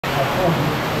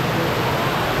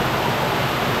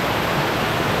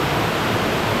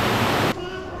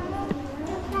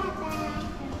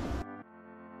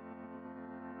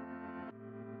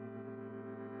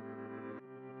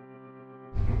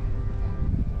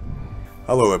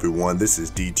Hello everyone, this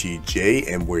is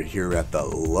DTJ and we're here at the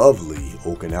lovely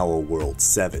Okinawa World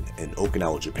 7 in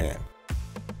Okinawa, Japan.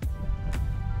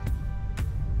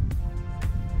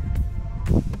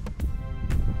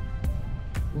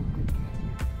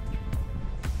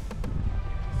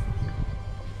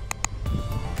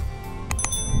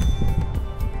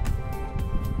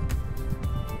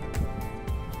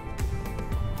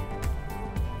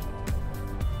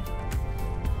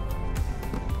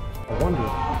 I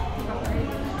wonder.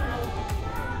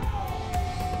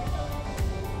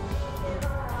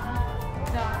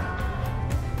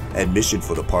 Admission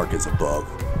for the park is above.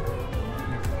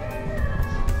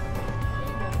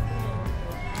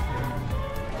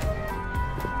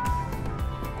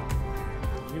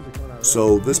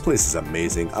 So this place is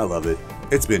amazing, I love it.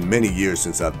 It's been many years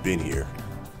since I've been here.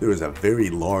 There is a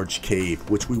very large cave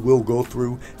which we will go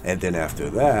through, and then after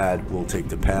that we'll take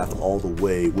the path all the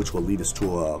way which will lead us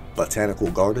to a botanical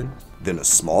garden, then a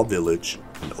small village,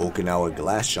 an Okinawa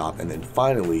glass shop, and then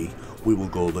finally we will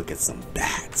go look at some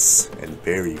bats and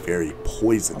very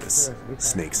poisonous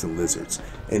snakes and lizards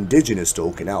indigenous to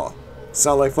Okinawa.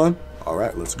 Sound like fun?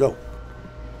 Alright, let's go.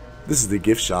 This is the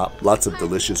gift shop. Lots of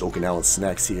delicious Okinawan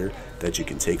snacks here that you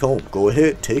can take home. Go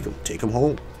ahead, take them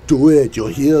home. Do it, you're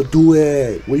here, do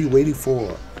it. What are you waiting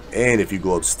for? And if you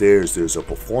go upstairs, there's a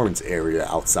performance area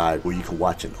outside where you can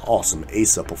watch an awesome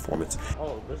Eisa performance.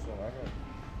 Oh, this one right here.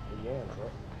 The yams,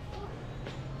 right?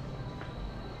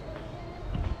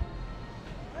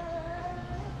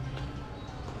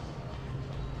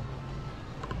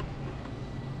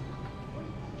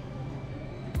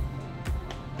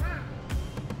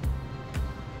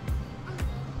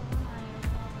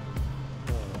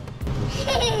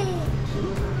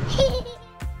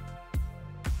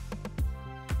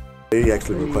 They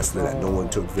actually requested that no one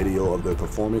took video of their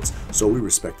performance, so we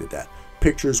respected that.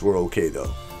 Pictures were okay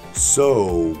though.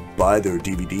 So buy their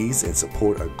DVDs and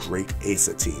support a great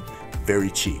Eisa team.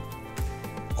 Very cheap.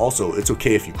 Also, it's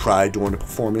okay if you cry during the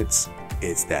performance.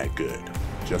 It's that good.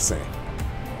 Just saying.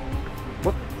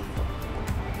 What?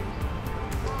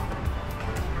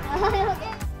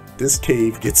 This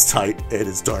cave gets tight and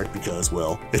it's dark because,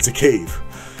 well, it's a cave.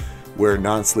 Wear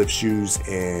non-slip shoes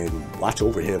and watch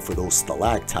overhead for those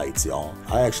stalactites, y'all.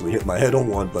 I actually hit my head on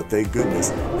one, but thank goodness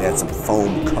they had some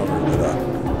foam covering it up.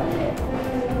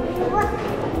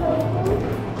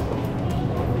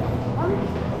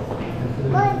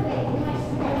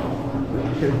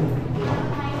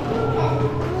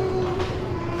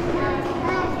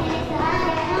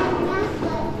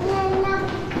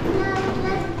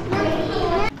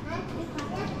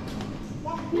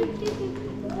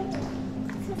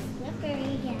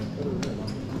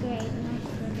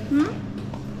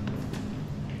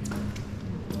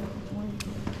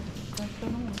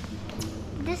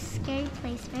 This is a scary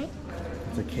place, right?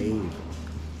 It's a cave.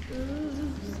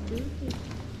 Spooky.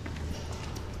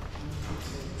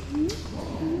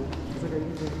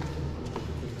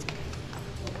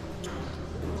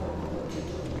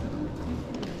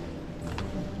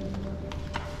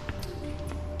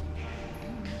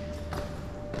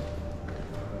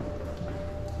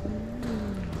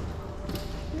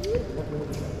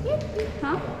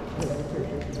 Huh?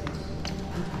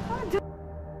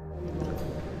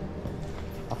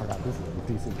 I forgot this is a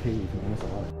decent cave, man. That's a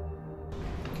lot.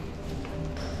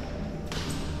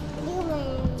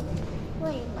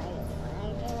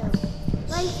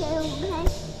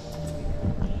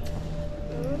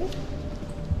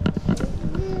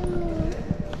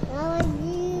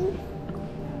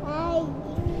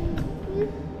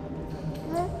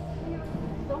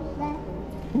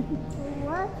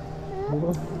 You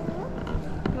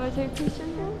want to take a picture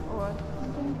here or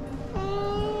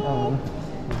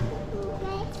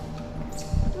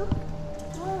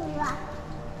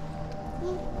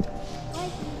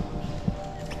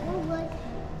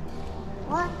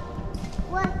what?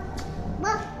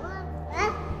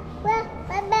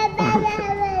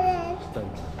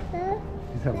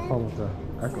 He's having fun with the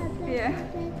echo. Yeah.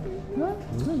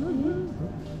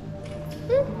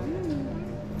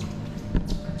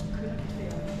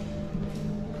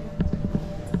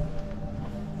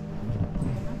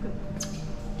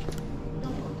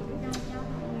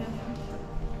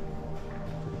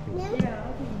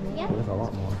 There's a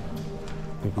lot more.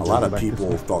 A lot of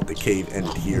people thought the cave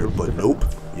ended here, but nope.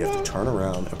 You have to turn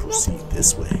around and proceed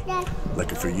this way.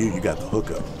 Lucky for you, you got the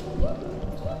hookup.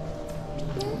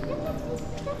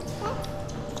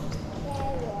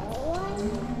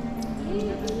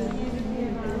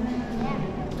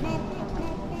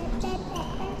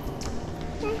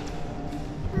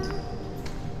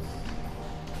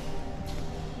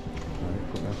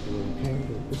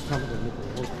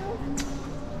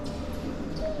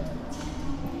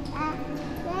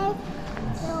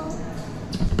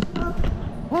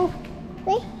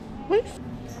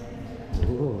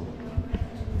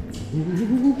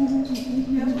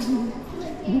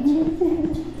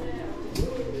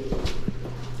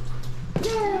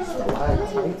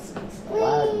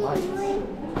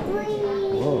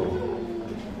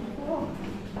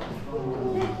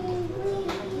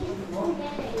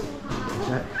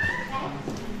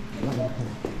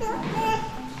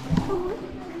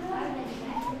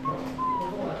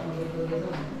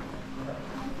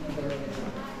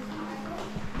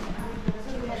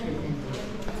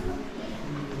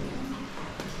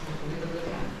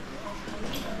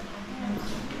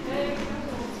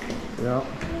 Yeah.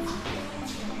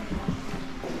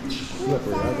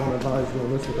 Slippery. I don't advise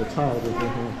doing this with a child in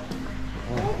here.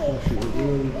 Oh, she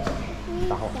really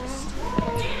bounced.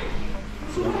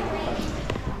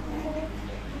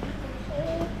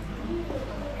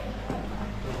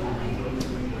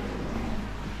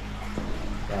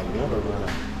 That water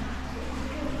running.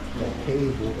 That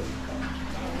cave water.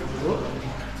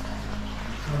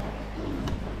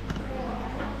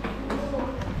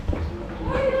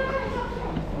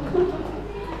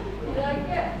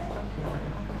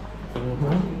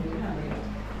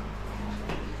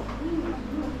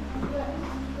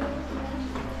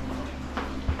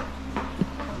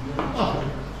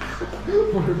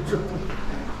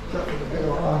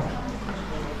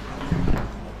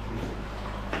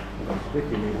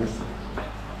 Sticky meters.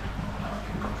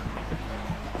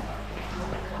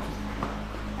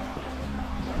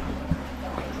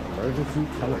 Emergency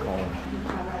telephone.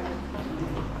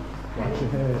 Watch your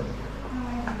head.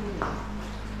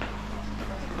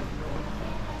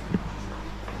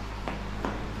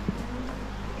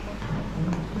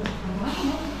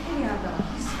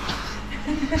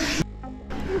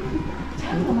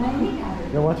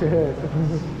 Yeah, watch your head.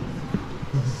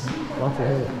 Watch your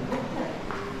head.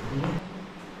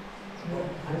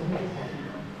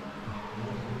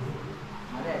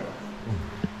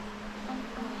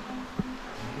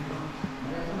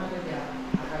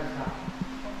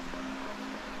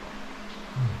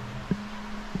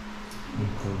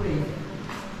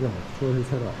 Yeah, throw his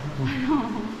head up.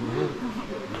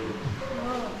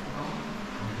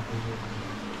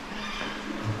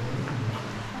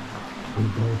 We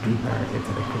go deeper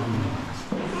into the cave.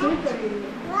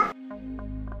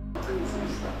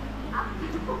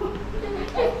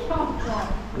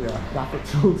 Yeah, not for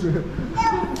children.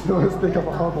 You always think of a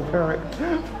horrible parent.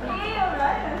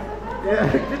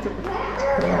 Yeah, get your...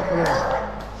 Yeah.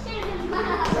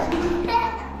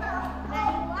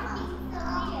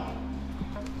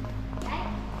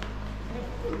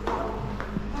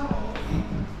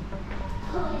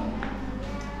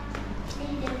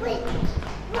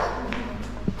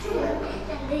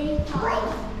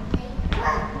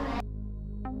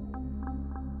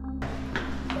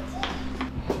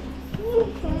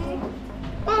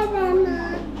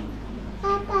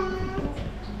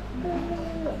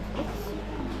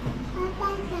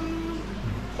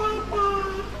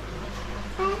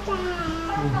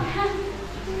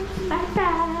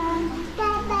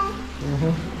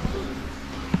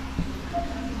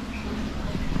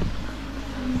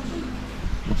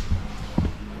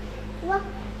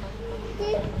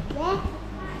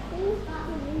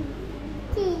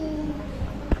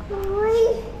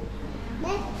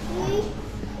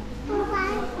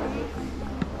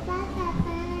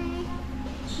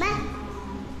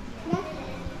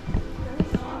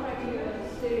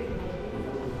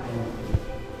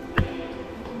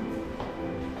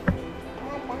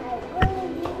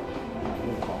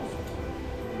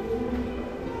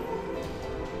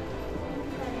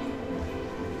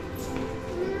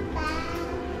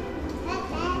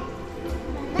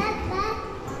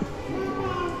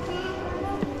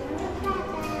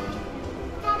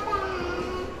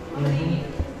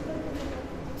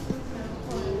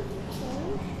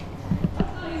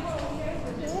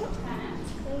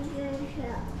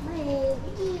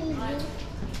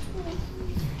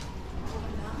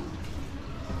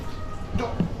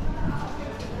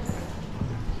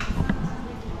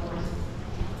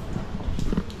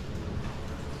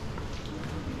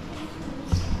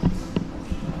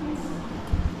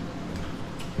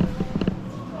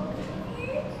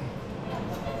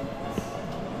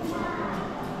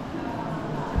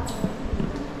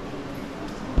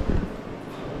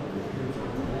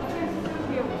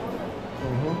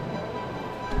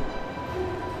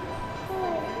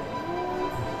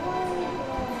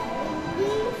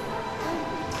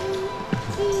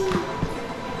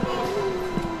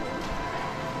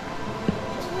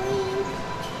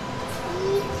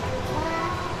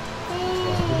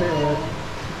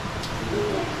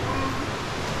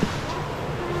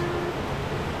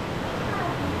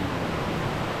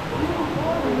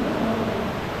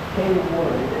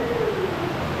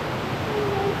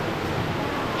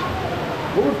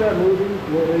 What was that movie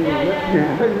where they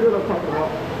yeah, you know what I'm talking about?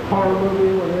 Horror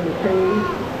movie when they're in the cave,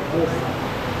 with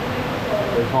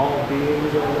evolved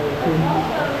beings or whatever.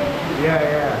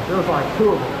 Yeah, there was like two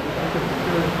of them.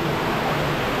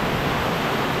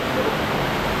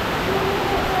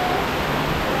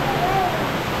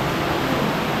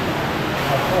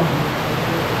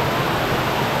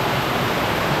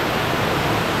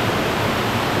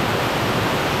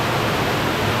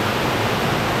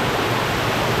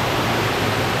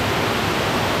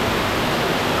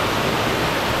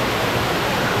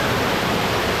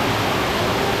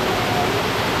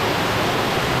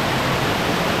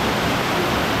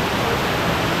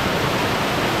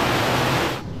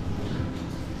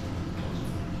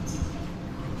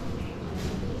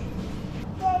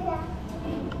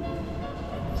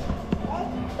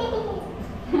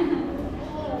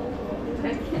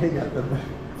 He got it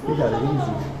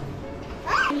easy.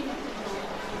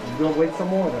 You gonna wait some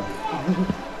more then?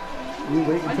 You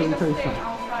wait until you taste some.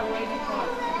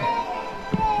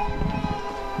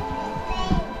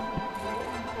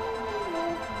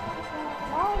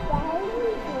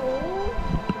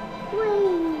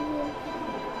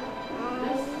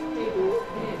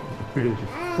 Pretty as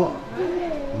fuck.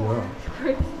 Yeah.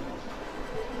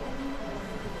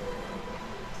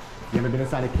 You ever been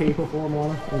inside a cave before,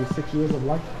 Mona? In your 6 years of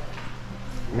life?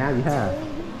 Now you have.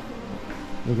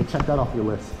 You can check that off your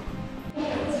list.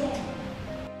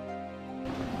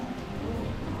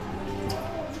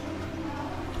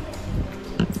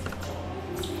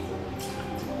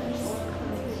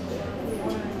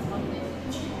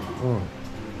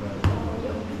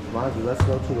 Mind you, let's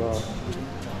go to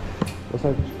what's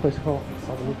that place called?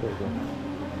 Southern Okinawa.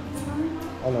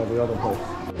 Oh no, the other place.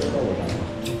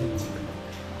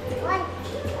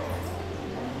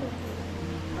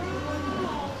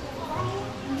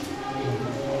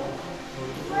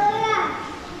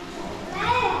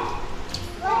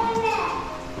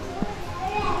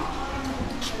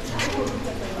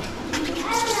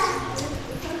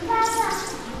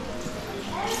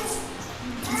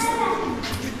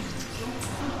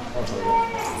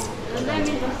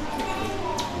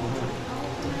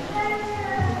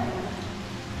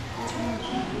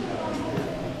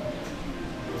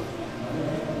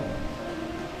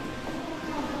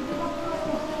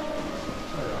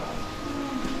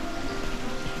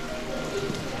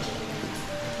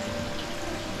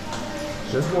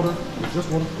 Just water,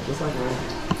 just like rain.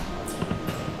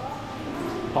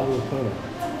 Probably cleaner.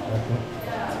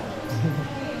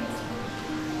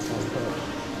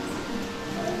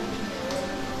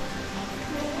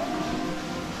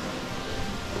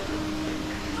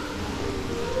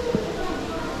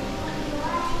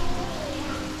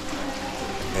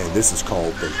 And this is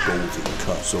called the Golden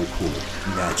Cup. So cool.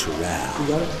 Natural. You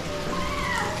got it?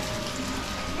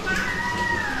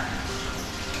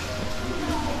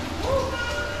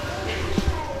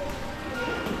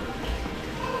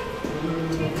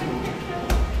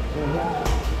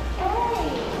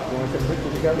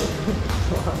 Together.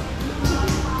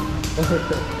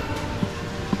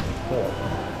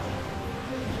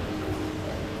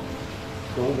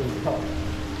 Golden cup.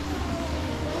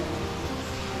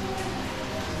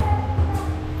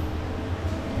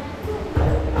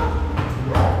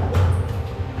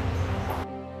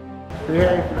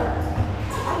 Yeah.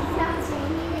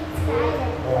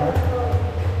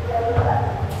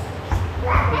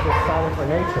 It's just solid for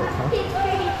nature, huh?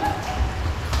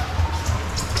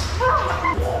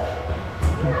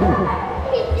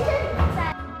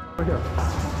 Right here.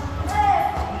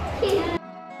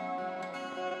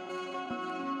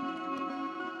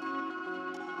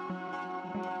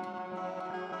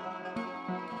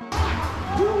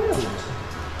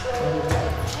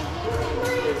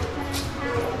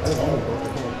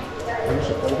 You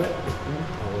should hold it.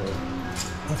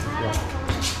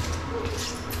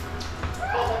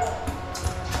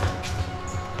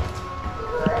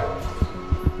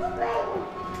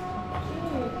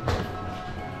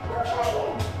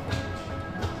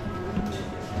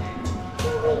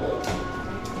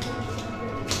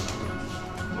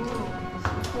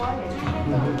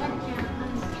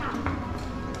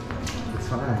 It's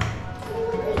fine.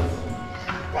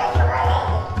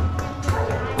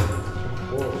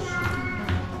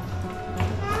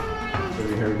 So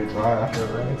your hair get dry after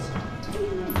it rains?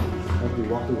 After you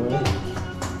walk away?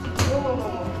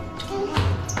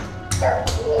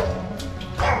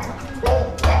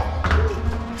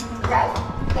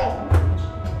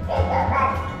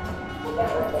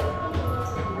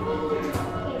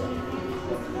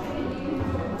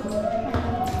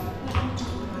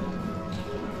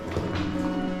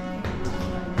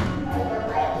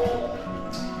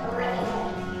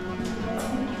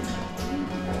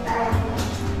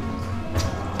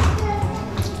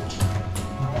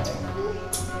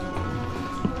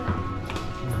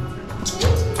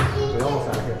 We're almost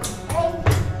out here.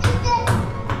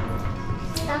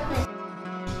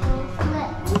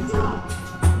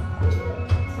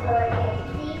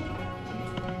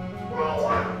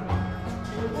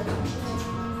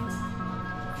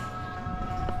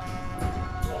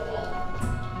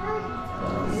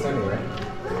 Sunny, right?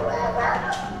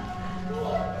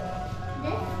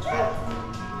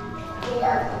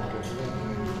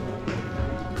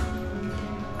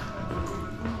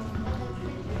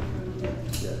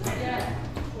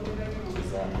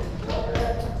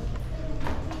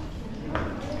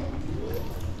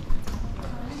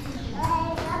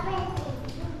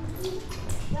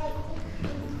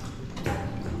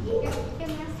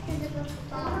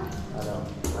 I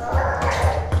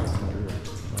know.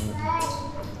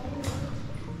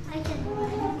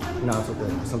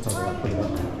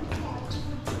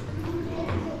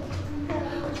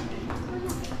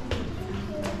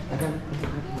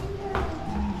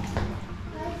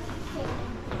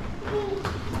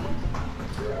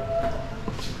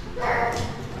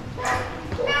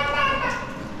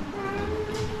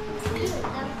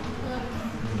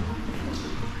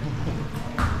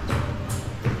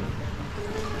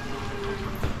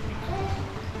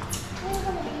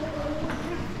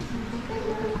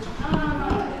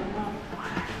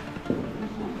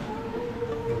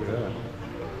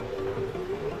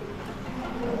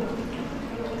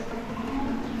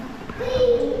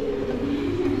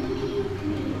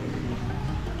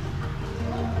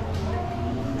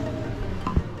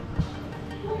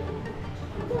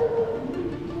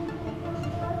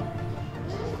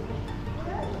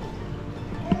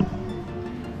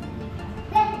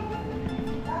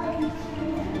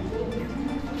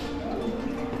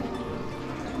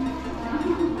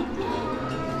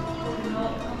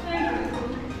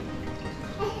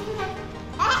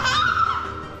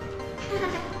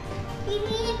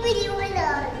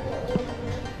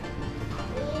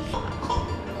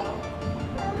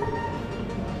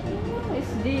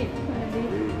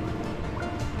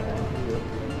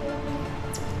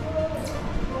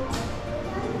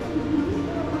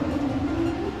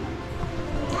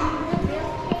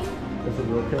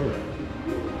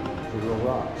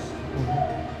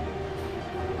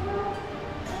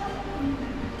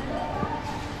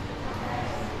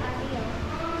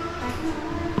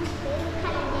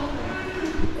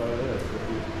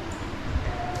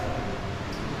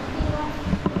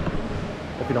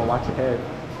 If you don't watch your head,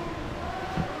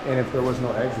 and if there was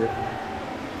no exit,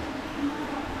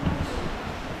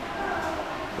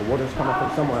 the water's coming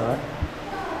from somewhere, right?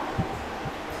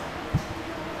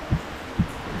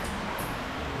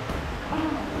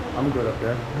 I'm good up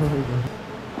there.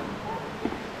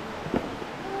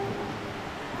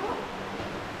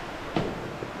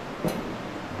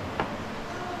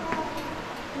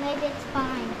 Maybe it's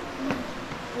fine.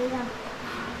 There you go.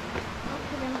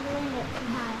 Okay, I'm doing it too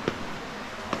high.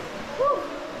 Woo!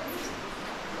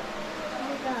 There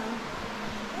we go.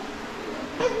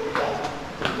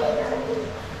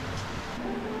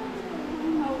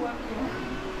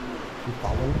 You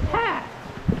following? Okay.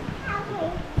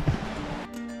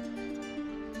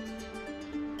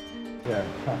 Yeah.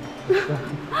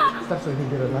 Step so you can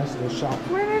get a nice little shot.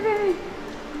 Wait.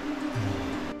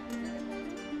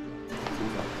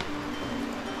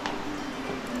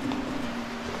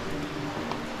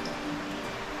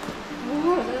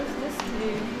 Oh, this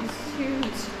cave is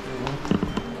huge.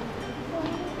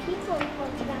 People go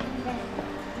down there.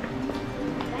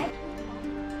 Right?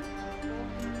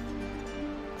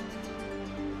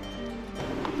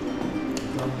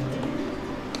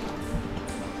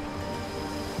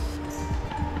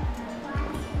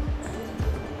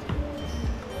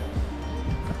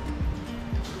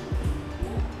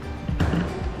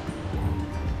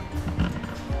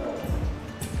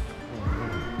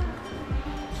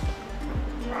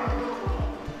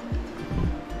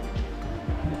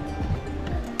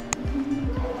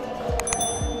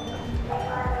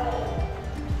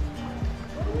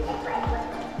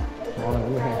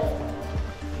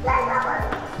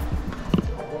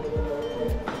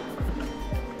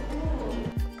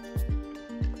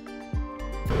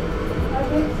 I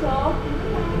think so.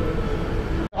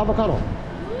 Avocado.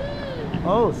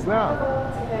 Oh, snap.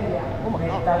 Oh my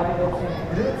god.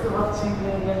 フルーツウォッチング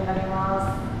エリアになりま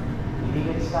す。入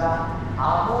り口から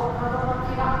アボカド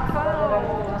巻きが掲げられ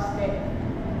てまして、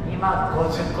今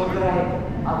50個ぐらい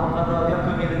アボカドをよ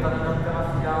く見ると実ってま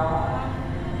すよ。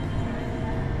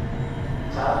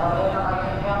チャートレードの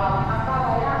原料はカカ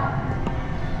オや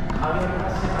カレーの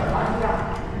種のバニ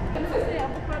ラ。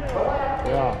ど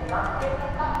うやってなっているの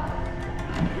か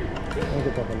Look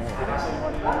at that banana. 探し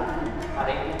物が食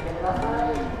べてみてくださ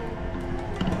い。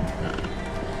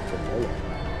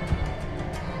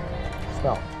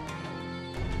 Smell.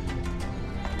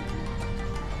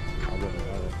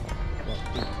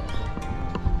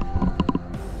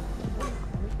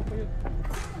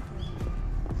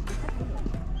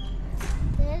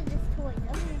 There's this toy.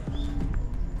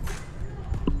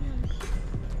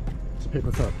 It's a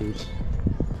paper cup, dude.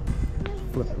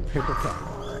 Flip the paper cup.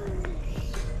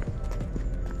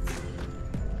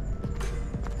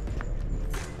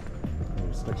 I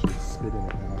expect you to spit in it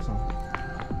now or something.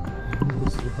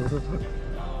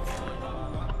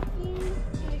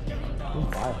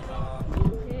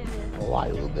 Why a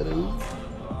little bit of ooze?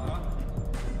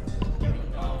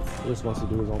 He just wants to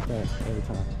do his own thing every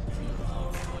time.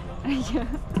 Yeah.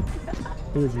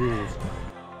 His rules.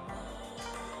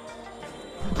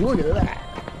 Look at that.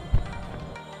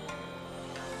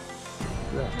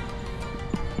 Yeah.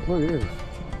 Look at this.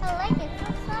 I like it. So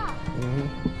soft. Mm-hmm.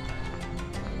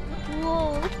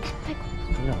 Whoa, look at that.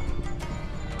 Yeah.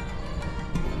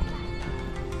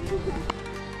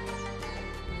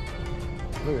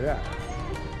 Look at that.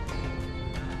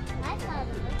 I saw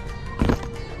them.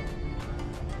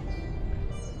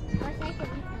 I wish I could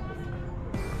eat those.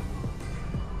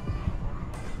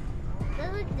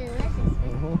 Those look delicious.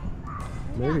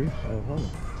 Maybe.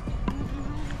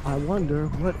 I wonder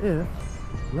what if.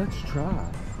 Let's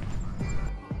try.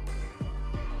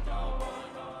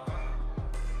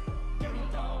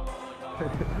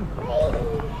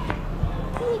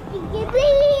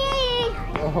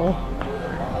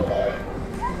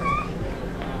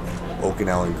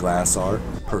 Okinawan glass art,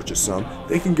 purchase some.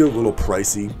 They can get a little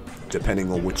pricey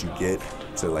depending on what you get,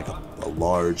 so like a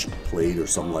large plate or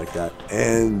something like that.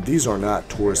 And these are not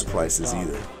tourist prices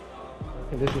either.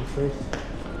 Condition face.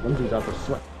 Them dudes out for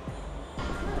sweat.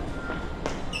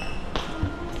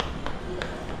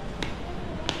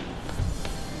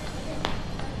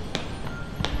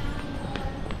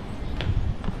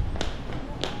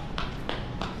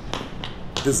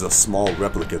 This is a small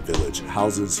replica village.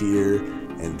 Houses here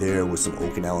and there with some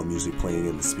Okinawa music playing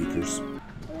in the speakers.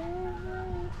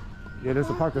 Yeah, there's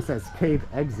a part that says cave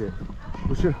exit.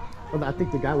 We should. Well, I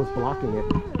think the guy was blocking it.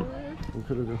 We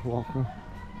could have just walked in.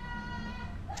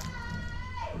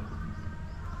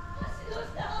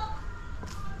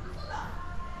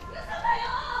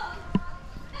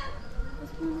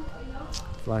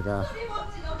 It's like a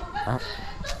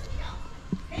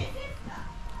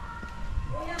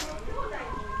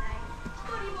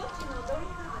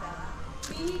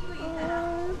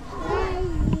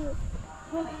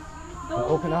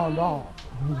Okinawa doll.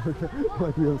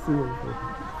 Like you don't see it before.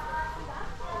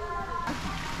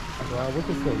 Well, what's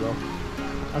this thing, bro?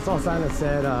 I saw a sign that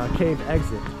said cave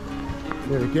exit.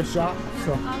 There's a gift shop,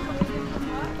 so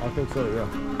I think so, yeah.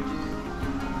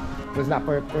 But it's not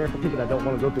fair for people that don't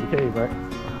want to go through the cave, right?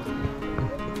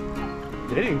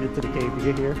 They didn't get to the cave to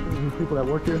get here. People that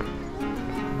work here.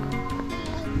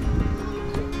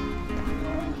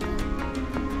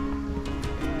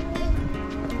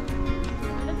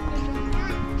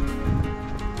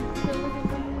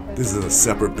 This is a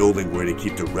separate building where they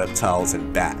keep the reptiles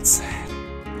and bats.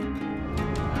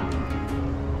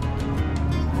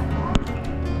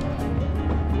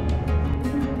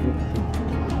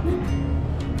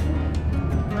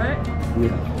 Right?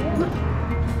 Yeah.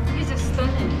 He's just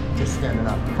stunning. Just standing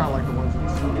up. Kind of like the ones in the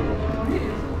studio.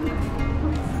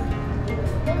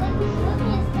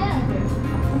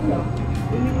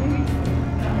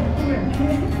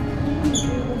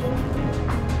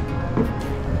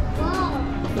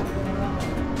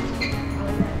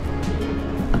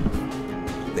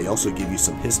 They also give you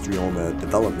some history on the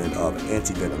development of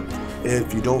antivenom.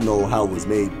 If you don't know how it was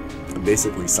made,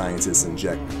 basically scientists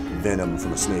inject venom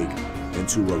from a snake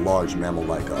into a large mammal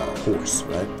like a horse,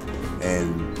 right?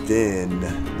 And then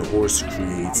the horse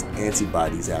creates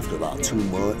antibodies after about 2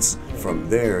 months. From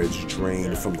there, it's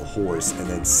drained from the horse and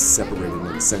then separated in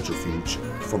a centrifuge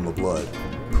from the blood.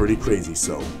 Pretty crazy,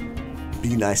 so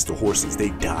be nice to horses, they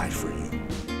died for you.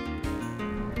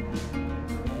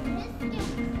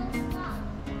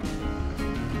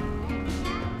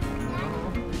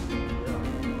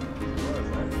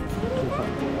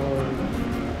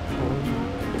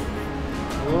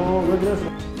 Oh, look at this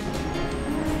one.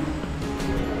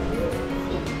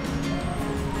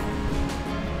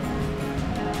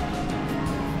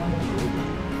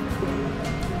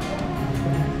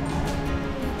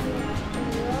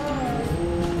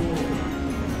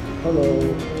 Hello.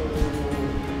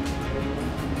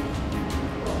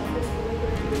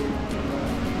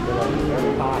 They're like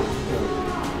very hot.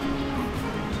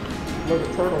 Look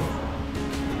at turtles.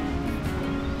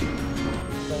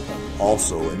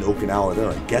 Also, in Okinawa, there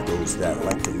are geckos that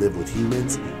like to live with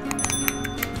humans.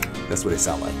 That's what they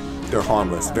sound like. They're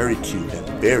harmless, very cute, and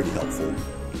very helpful.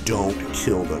 Don't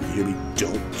kill them, you hear me?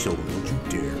 Don't kill them, don't you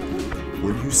dare.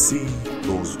 When you see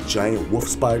those giant wolf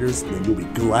spiders, then you'll be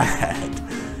glad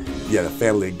you had a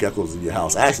family of geckos in your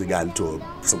house. I actually got into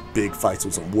some big fights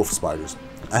with some wolf spiders.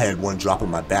 I had one drop in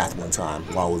my bath one time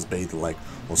while I was bathing, like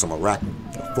on some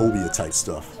arachnophobia type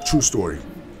stuff. True story.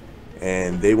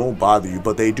 And they won't bother you,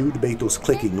 but they do make those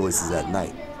clicking noises at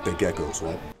night. The geckos,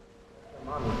 right? You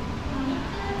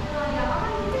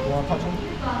want to touch them?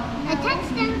 I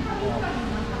touched them.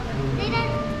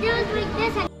 They was like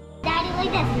this, and Daddy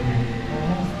like this.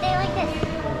 Stay like this.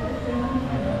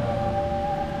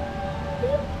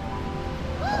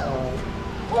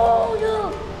 Oh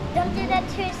no! Don't do that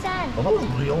to your son. Oh, that was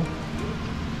real.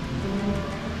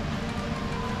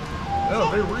 Yeah,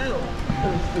 they're real.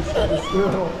 It's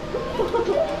still.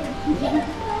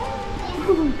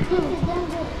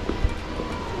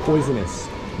 Poisonous.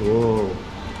 Whoa.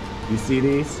 You see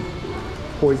these?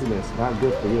 Poisonous. Not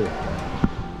good for you.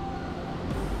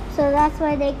 So that's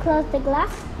why they close the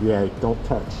glass? Yeah, don't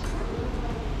touch.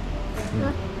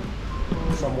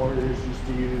 Some warriors used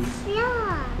to use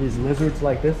these lizards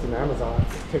like this in Amazon.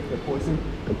 Take the poison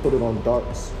and put it on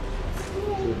darts. So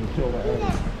you can kill the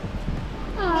enemies.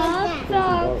 Aww,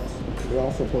 Darts. They're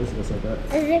also poisonous like that.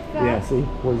 Is it frogs? Yeah, see?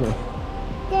 Poison.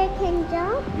 They can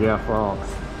jump? Yeah, frogs.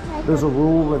 There's a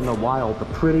rule in the wild. The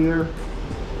prettier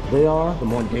they are, the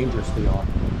more dangerous they are.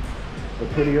 The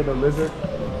prettier the lizard,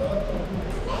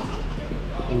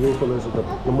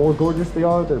 the more gorgeous they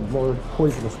are, the more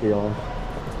poisonous they are.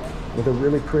 If they're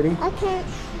really pretty. I can't.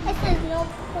 It says no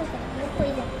poison. No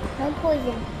poison. No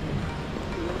poison.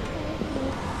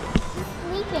 He's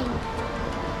sleeping.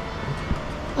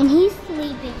 And he's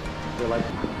sleeping. They're like,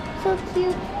 So cute.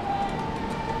 He's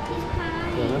yeah,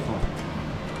 crying. that's one.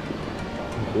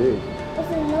 Big. It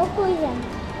says no poison.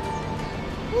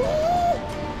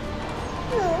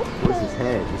 No. Where's his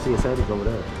head? You see his head is over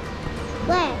there.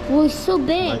 Where? Oh, he's so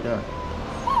big. Like that.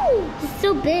 He's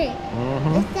so big.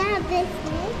 Mm-hmm. Is that a big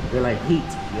snake? They're like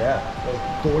heat. Yeah.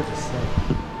 They're gorgeous snake.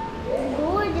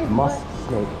 Gorgeous. Musk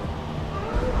snake.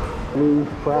 Blue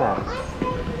crab.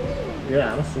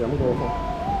 Yeah, let's see. I'm gonna go over.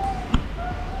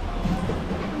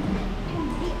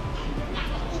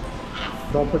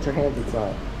 Don't put your hands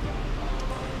inside.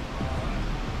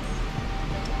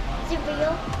 Is it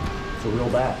real? It's a real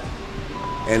bat.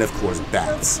 And of course,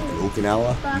 bats. In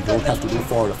Okinawa, you don't have to go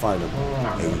far to find them.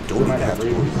 And you don't even have to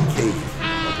go to the cave,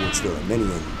 of which there are many in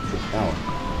Okinawa.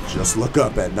 Just look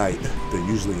up at night. They're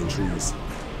usually in trees.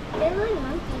 They're like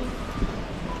monkeys.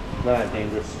 Not that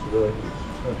dangerous, really.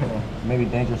 Maybe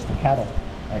dangerous to cattle.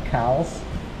 Like cows,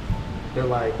 they're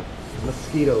like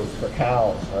mosquitoes for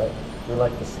cows, right? They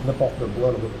like to snip off their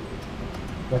blood a bit.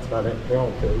 That's about it. They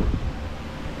don't kill you.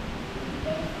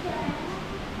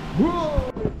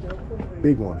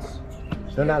 Big ones.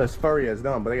 They're not as furry as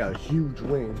them, but they got huge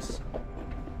wings.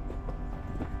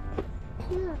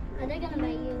 Are they gonna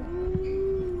bite you?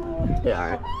 Yeah,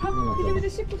 alright.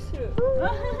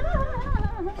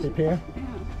 Keep here.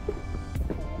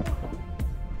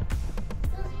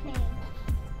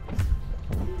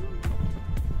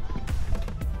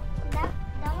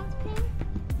 That one's pink?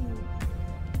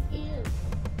 Ew.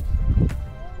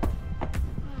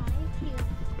 Oh, you're cute.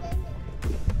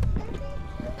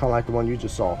 Kind of like the one you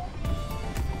just saw.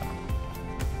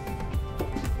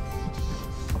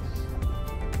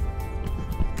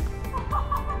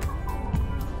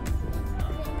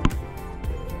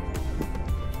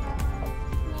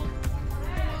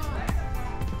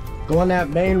 Go in that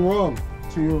main room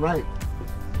to your right,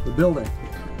 the building.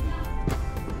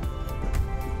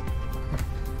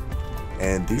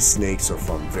 And these snakes are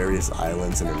from various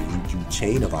islands in a huge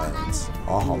chain of islands.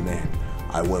 Oh man,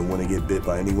 I wouldn't want to get bit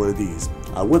by any one of these.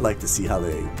 I would like to see how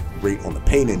they rate on the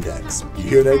pain index. You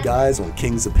hear that, guys? On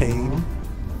Kings of Pain,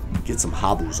 get some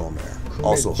habus on there.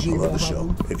 Also, I love the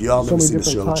show. If y'all never seen the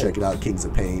show, check it out, Kings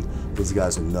of Pain. Those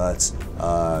guys are nuts.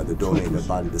 They're donating their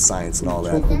body to science and all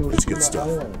that. It's good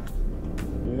stuff.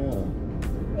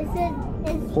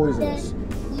 It's Poisonous.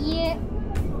 the year.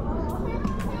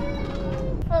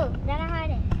 Oh, they're not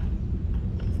hiding.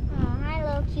 Oh, hi,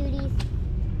 little cuties.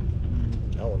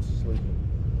 That one's sleeping.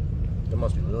 They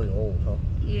must be really old, huh?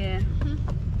 Yeah.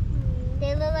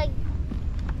 They look like.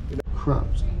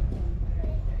 Crabs.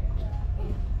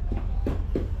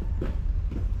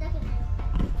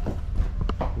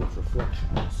 With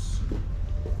reflections.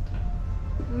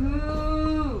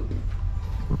 Ooh.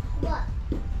 What?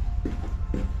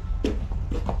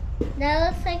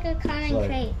 That looks like a common Like-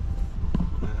 crate.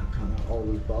 Kind of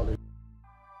always bothered.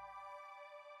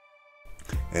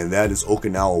 And that is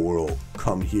Okinawa World.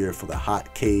 Come here for the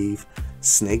hot cave,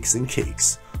 snakes and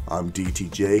cakes. I'm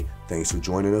DTJ. Thanks for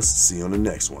joining us. See you on the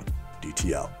next one.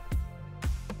 DT out.